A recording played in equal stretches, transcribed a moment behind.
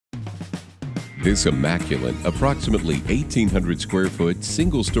This immaculate, approximately 1,800 square foot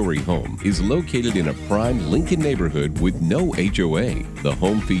single-story home is located in a prime Lincoln neighborhood with no HOA. The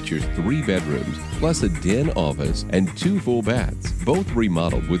home features 3 bedrooms, plus a den office and 2 full baths, both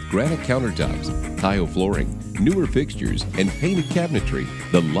remodeled with granite countertops, tile flooring, newer fixtures, and painted cabinetry.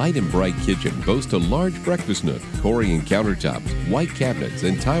 The light and bright kitchen boasts a large breakfast nook, Corian countertops, white cabinets,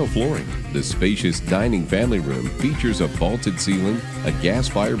 and tile flooring. The spacious dining family room features a vaulted ceiling, a gas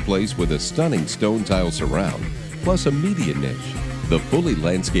fireplace with a stunning stone tile surround, plus a media niche. The fully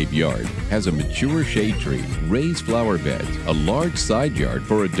landscaped yard has a mature shade tree, raised flower beds, a large side yard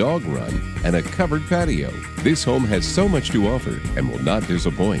for a dog run, and a covered patio. This home has so much to offer and will not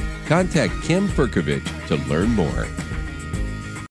disappoint. Contact Kim Frkovich to learn more.